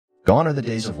Gone are the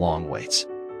days of long waits.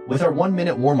 With our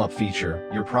 1-minute warm-up feature,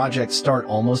 your projects start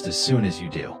almost as soon as you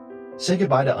do. Say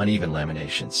goodbye to uneven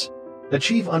laminations.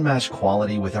 Achieve unmatched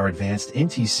quality with our advanced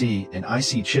NTC and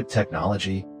IC chip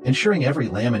technology, ensuring every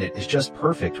laminate is just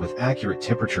perfect with accurate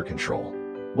temperature control.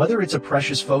 Whether it's a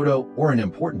precious photo or an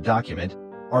important document,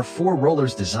 our 4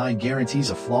 rollers design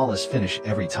guarantees a flawless finish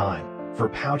every time, for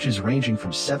pouches ranging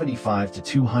from 75 to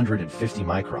 250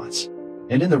 microns.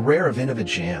 And in the rare event of a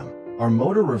jam, our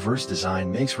motor reverse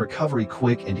design makes recovery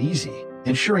quick and easy,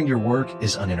 ensuring your work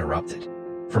is uninterrupted.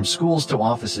 From schools to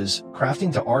offices,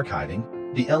 crafting to archiving,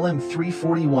 the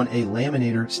LM341A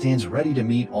laminator stands ready to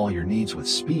meet all your needs with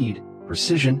speed,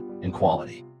 precision, and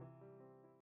quality.